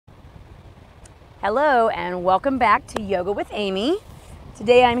Hello and welcome back to Yoga with Amy.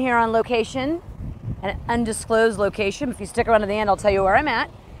 Today I'm here on location, an undisclosed location. If you stick around to the end, I'll tell you where I'm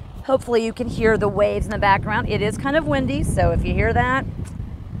at. Hopefully you can hear the waves in the background. It is kind of windy, so if you hear that,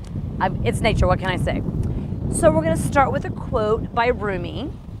 it's nature, what can I say? So we're gonna start with a quote by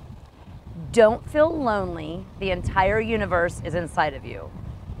Rumi. Don't feel lonely, the entire universe is inside of you.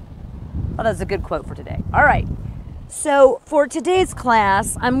 Well, that's a good quote for today. All right. So for today's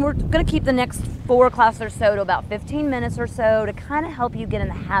class, we're going to keep the next 4 classes or so to about 15 minutes or so to kind of help you get in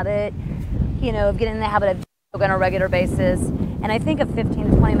the habit, of getting in the habit of yoga on a regular basis. And I think a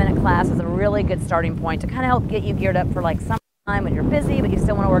 15 to 20 minute class is a really good starting point to kind of help get you geared up for like summertime when you're busy but you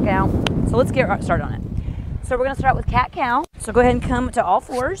still want to work out. So let's get started on it. So we're going to start with cat-cow. So go ahead and come to all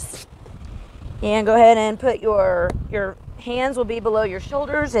fours and go ahead and put your hands will be below your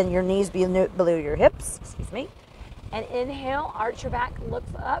shoulders and your knees be below your hips. Excuse me. And inhale, arch your back, look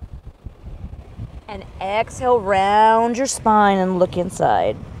up. And exhale, round your spine and look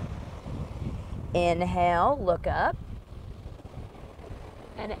inside. Inhale, look up.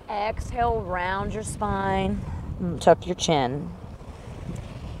 And exhale, round your spine, tuck your chin.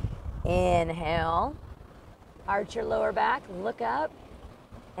 Inhale, arch your lower back, look up.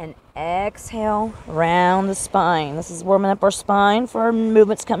 And exhale, round the spine. This is warming up our spine for our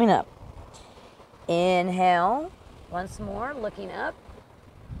movements coming up. Inhale. Once more, looking up,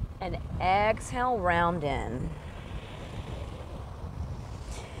 and exhale, round in.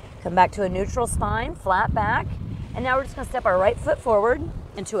 Come back to a neutral spine, flat back, and now we're just gonna step our right foot forward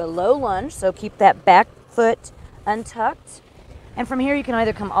into a low lunge, so keep that back foot untucked. And from here, you can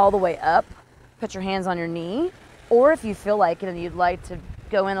either come all the way up, put your hands on your knee, or if you feel like it and you'd like to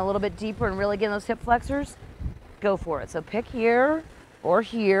go in a little bit deeper and really get in those hip flexors, go for it. So pick here or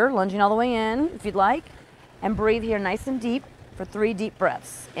here, lunging all the way in if you'd like. And breathe here nice and deep for 3 deep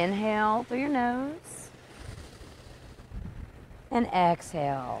breaths. Inhale through your nose. And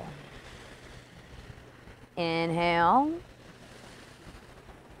exhale. Inhale.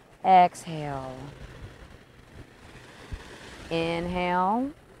 Exhale.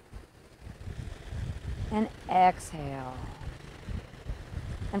 Inhale. And exhale.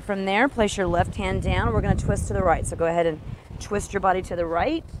 And from there, place your left hand down. We're going to twist to the right. So go ahead and twist your body to the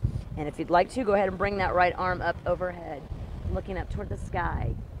right. And if you'd like to, go ahead and bring that right arm up overhead, looking up toward the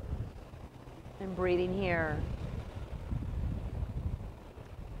sky. And breathing here.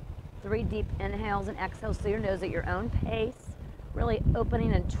 3 deep inhales and exhales through your nose at your own pace, really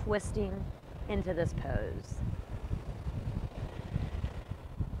opening and twisting into this pose.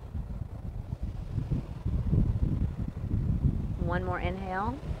 One more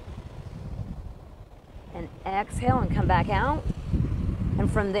inhale. And exhale and come back out.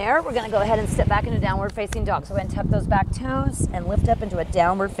 And from there, we're going to go ahead and step back into downward facing dog. So go ahead and tuck those back toes and lift up into a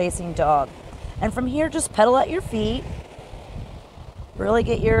downward facing dog. And from here, just pedal at your feet. Really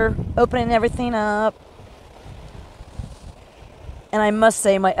get your opening everything up. And I must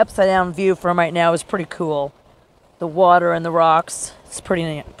say, my upside down view from right now is pretty cool. The water and the rocks, it's pretty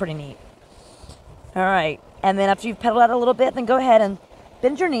neat. All right, and then after you've pedaled out a little bit, then go ahead and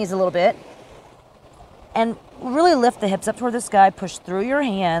bend your knees a little bit. And really lift the hips up toward the sky, push through your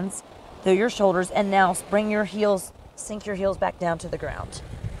hands, through your shoulders, and now bring your heels, sink your heels back down to the ground.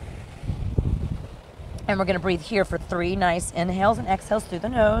 And we're gonna breathe here for 3 nice inhales and exhales through the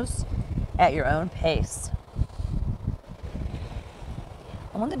nose at your own pace.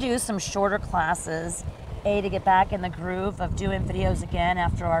 I want to do some shorter classes, to get back in the groove of doing videos again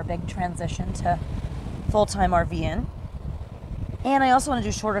after our big transition to full-time RVing. And I also want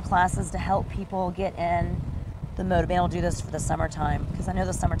to do shorter classes to help people get in the mode of being able to do this for the summertime, because I know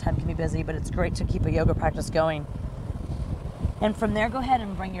the summertime can be busy, but it's great to keep a yoga practice going. And from there, go ahead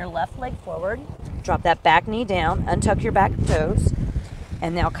and bring your left leg forward, drop that back knee down, untuck your back toes,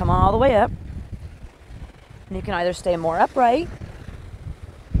 and now come all the way up. And you can either stay more upright,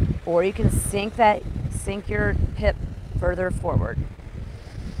 or you can sink your hip further forward.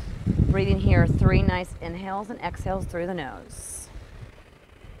 Breathing here, 3 nice inhales and exhales through the nose.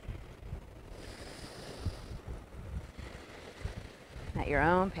 At your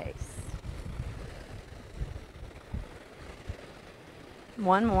own pace.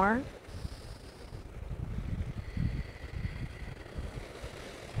 One more.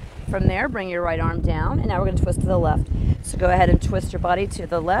 From there, bring your right arm down, and now we're going to twist to the left. So go ahead and twist your body to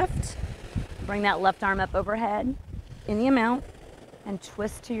the left. Bring that left arm up overhead in the amount, and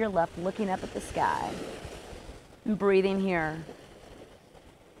twist to your left, looking up at the sky. And breathing here.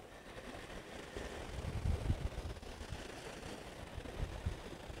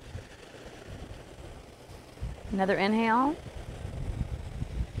 Another inhale.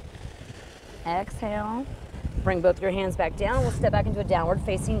 exhale. Bring both your hands back down. We'll step back into a downward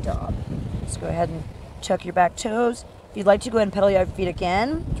facing dog. Just go ahead and tuck your back toes. If you'd like to, go ahead and pedal your feet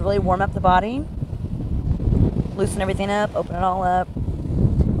again to really warm up the body. Loosen everything up, open it all up.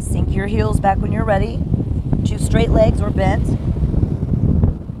 Sink your heels back when you're ready. Choose straight legs or bent.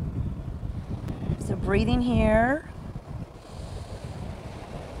 So breathing here.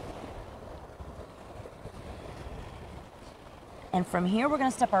 And from here, we're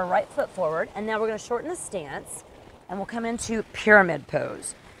going to step our right foot forward, and now we're going to shorten the stance, and we'll come into pyramid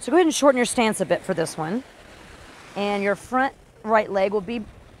pose. So go ahead and shorten your stance a bit for this one. And your front right leg will be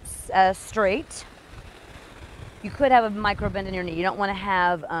straight. You could have a micro bend in your knee. You don't want to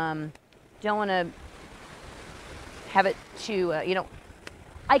have, it to,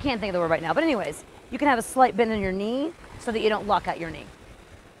 I can't think of the word right now, but anyways, you can have a slight bend in your knee so that you don't lock out your knee.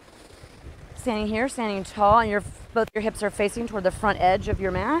 Standing here, standing tall, and both your hips are facing toward the front edge of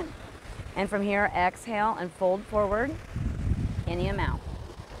your mat. And from here, exhale and fold forward any amount.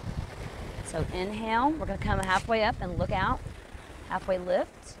 So inhale, we're going to come halfway up and look out, halfway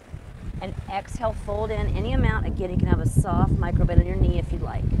lift, and exhale, fold in any amount. Again, you can have a soft micro bend in your knee if you'd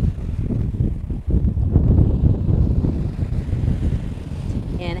like.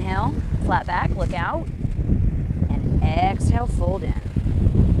 Inhale, flat back, look out, and exhale, fold in.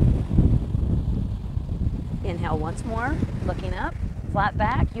 Inhale once more, looking up, flat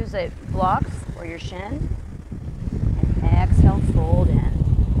back, use the blocks or your shin, and exhale, fold in.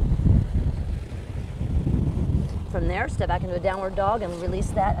 From there, step back into a downward dog and release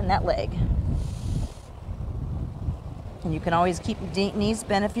that and that leg. And you can always keep your knees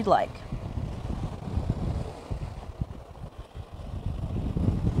bent if you'd like.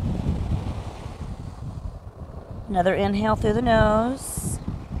 Another inhale through the nose.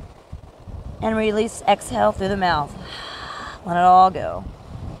 And release, exhale through the mouth. Let it all go.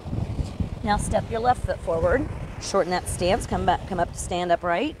 Now step your left foot forward. Shorten that stance, come up to stand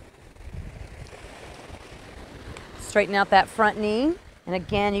upright. Straighten out that front knee. And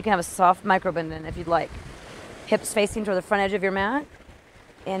again, you can have a soft micro bend in if you'd like. Hips facing toward the front edge of your mat.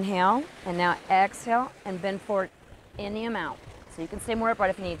 Inhale, and now exhale and bend forward any amount. So you can stay more upright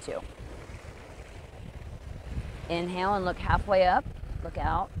if you need to. Inhale and look halfway up, look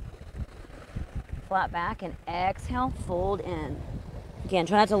out. Flat back and exhale, fold in. Again,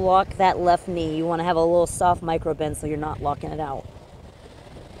 try not to lock that left knee. You want to have a little soft micro bend so you're not locking it out.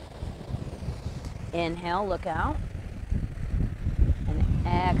 Inhale, look out. And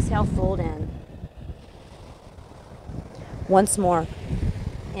exhale, fold in. Once more.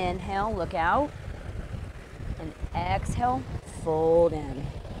 Inhale, look out. And exhale, fold in.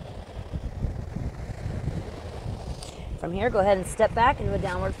 From here, go ahead and step back into a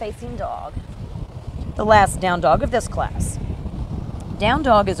downward facing dog. The last down dog of this class. Down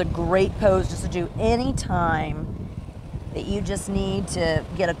dog is a great pose just to do any time that you just need to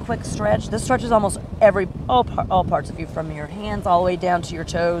get a quick stretch. This stretches almost all parts of you, from your hands all the way down to your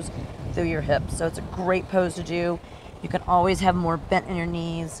toes, through your hips. So it's a great pose to do. You can always have more bent in your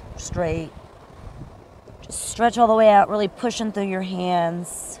knees, straight. Just stretch all the way out, really pushing through your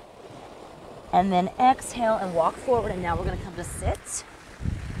hands. And then exhale and walk forward. And now we're going to come to sit.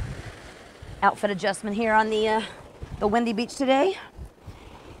 Outfit adjustment here on the windy beach today.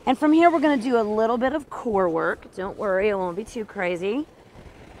 And from here, we're going to do a little bit of core work. Don't worry, it won't be too crazy.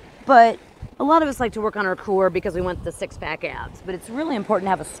 But a lot of us like to work on our core because we want the six-pack abs. But it's really important to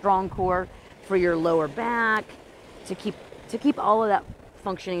have a strong core for your lower back, to keep all of that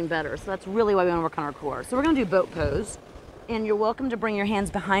functioning better. So that's really why we want to work on our core. So we're going to do boat pose. And you're welcome to bring your hands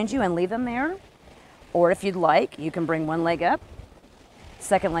behind you and leave them there. Or if you'd like, you can bring one leg up,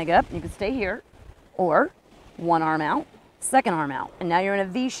 second leg up, you can stay here. Or one arm out, second arm out. And now you're in a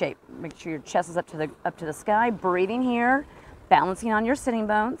V shape. Make sure your chest is up to the sky. Breathing here, balancing on your sitting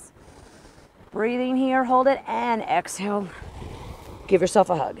bones. Breathing here, hold it, and exhale. Give yourself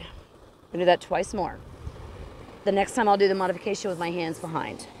a hug. We'll do that twice more. The next time I'll do the modification with my hands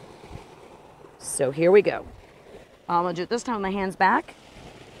behind. So here we go. I'm gonna do it this time with my hands back.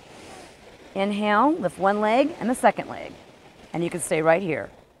 Inhale, lift one leg and the second leg. And you can stay right here,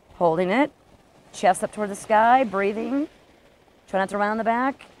 holding it, chest up toward the sky, breathing. Try not to round the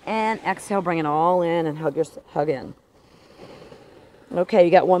back, and exhale, bring it all in and hug in. Okay,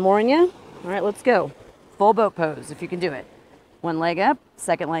 you got one more in you? All right, let's go. Full boat pose, if you can do it. One leg up,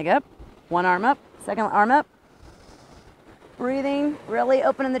 second leg up, one arm up, second arm up. Breathing, really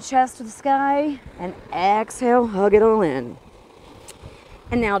opening the chest to the sky, and exhale, hug it all in.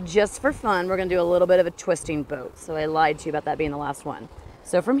 And now, just for fun, we're gonna do a little bit of a twisting boat. So I lied to you about that being the last one.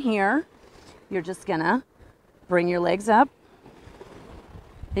 So from here, you're just gonna bring your legs up,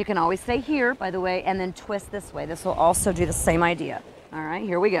 You can always stay here, by the way, and then twist this way. This will also do the same idea. All right,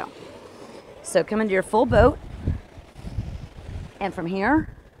 here we go. So come into your full boat. And from here,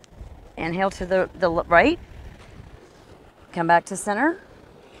 inhale to the right. Come back to center.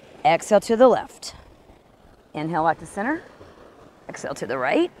 Exhale to the left. Inhale back to center. Exhale to the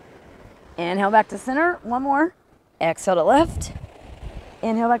right. Inhale back to center. One more. Exhale to left.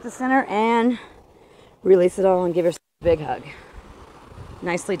 Inhale back to center and release it all and give yourself a big hug.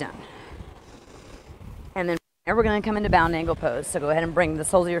 Nicely done. And then we're going to come into bound angle pose. So go ahead and bring the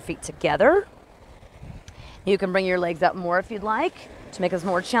soles of your feet together. You can bring your legs up more if you'd like. To make this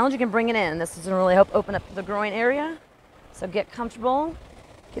more challenging, you can bring it in. This is going to really help open up the groin area. So get comfortable.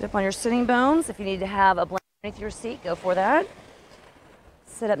 Get up on your sitting bones. If you need to have a blanket underneath your seat, go for that.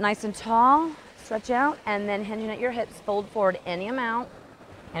 Sit up nice and tall. Stretch out. And then hinging at your hips, fold forward any amount.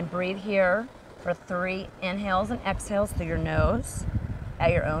 And breathe here for 3 inhales and exhales through your nose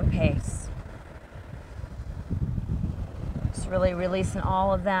at your own pace. Just really releasing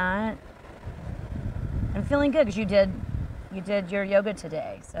all of that. And feeling good because you did your yoga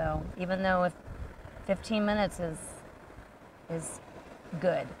today. So even though if 15 minutes is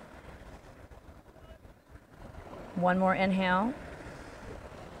good. One more inhale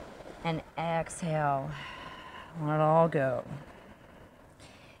and exhale. Let it all go.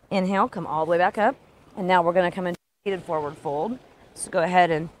 Inhale, come all the way back up. And now we're going to come into seated forward fold. So go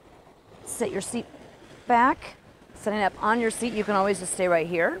ahead and sit your seat back. Sitting up on your seat, you can always just stay right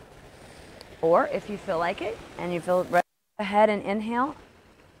here. Or if you feel like it and you feel right, go ahead and inhale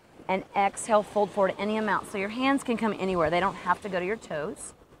and exhale, fold forward any amount. So your hands can come anywhere. They don't have to go to your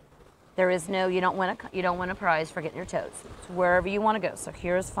toes. There is no, you don't win a prize for getting your toes. It's wherever you want to go. So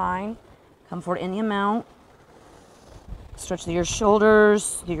here is fine. Come forward any amount. Stretch through your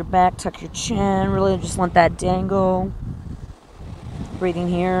shoulders, through your back, tuck your chin. Really just let that dangle. Breathing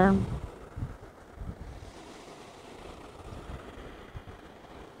here.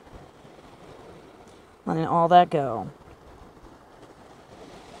 Letting all that go.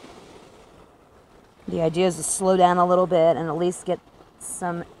 The idea is to slow down a little bit and at least get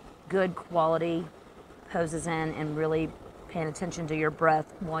some good quality poses in and really paying attention to your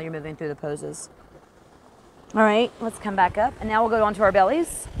breath while you're moving through the poses. All right, let's come back up. And now we'll go onto our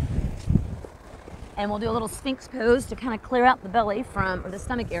bellies. And we'll do a little Sphinx pose to kind of clear out the belly or the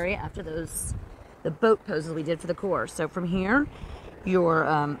stomach area after the boat poses we did for the core. So from here, your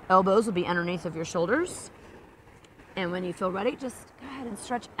elbows will be underneath of your shoulders. And when you feel ready, just go ahead and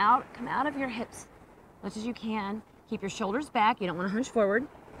stretch out, come out of your hips as much as you can. Keep your shoulders back. You don't want to hunch forward.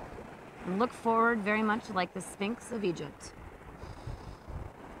 And look forward very much like the Sphinx of Egypt.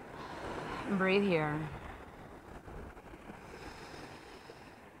 And breathe here.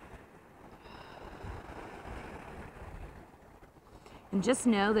 And just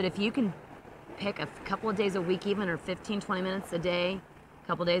know that if you can pick a couple of days a week even, or 15, 20 minutes a day, a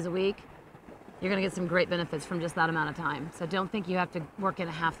couple days a week, you're going to get some great benefits from just that amount of time. So don't think you have to work in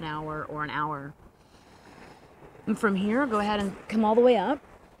a half an hour or an hour. And from here, go ahead and come all the way up.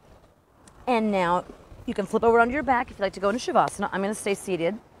 And now you can flip over onto your back if you'd like to go into Shavasana. I'm going to stay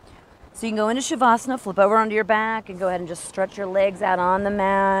seated. So you can go into Shavasana, flip over onto your back, and go ahead and just stretch your legs out on the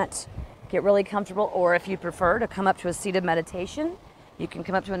mat. Get really comfortable. Or if you prefer to come up to a seated meditation, you can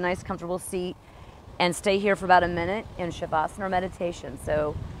come up to a nice comfortable seat and stay here for about a minute in Shavasana or meditation.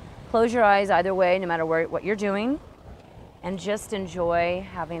 So close your eyes either way, no matter what you're doing, and just enjoy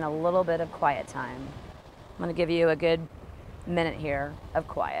having a little bit of quiet time. I'm going to give you a good minute here of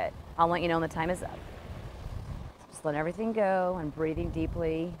quiet. I'll let you know when the time is up. Just let everything go and breathing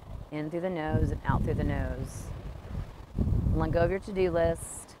deeply in through the nose and out through the nose. And let go of your to-do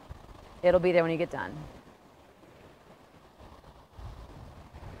list. It'll be there when you get done.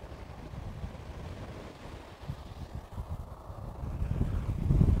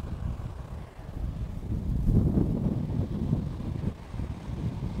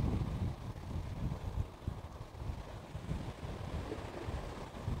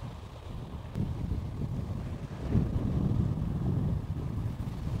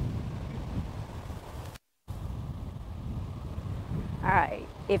 All right,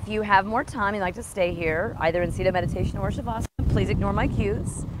 if you have more time, you'd like to stay here, either in seated meditation or Shavasana, please ignore my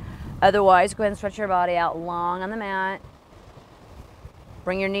cues. Otherwise, go ahead and stretch your body out long on the mat.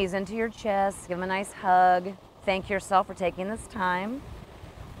 Bring your knees into your chest, give them a nice hug. Thank yourself for taking this time.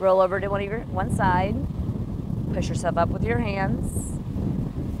 Roll over to one side. Push yourself up with your hands.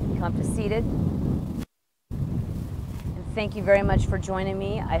 Come up to seated. Thank you very much for joining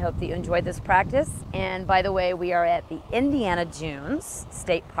me. I hope that you enjoyed this practice. And by the way, we are at the Indiana Dunes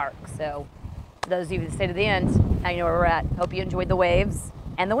State Park. So for those of you that stay to the end, now you know where we're at. Hope you enjoyed the waves.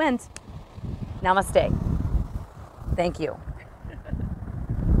 and the wind. Namaste. Thank you.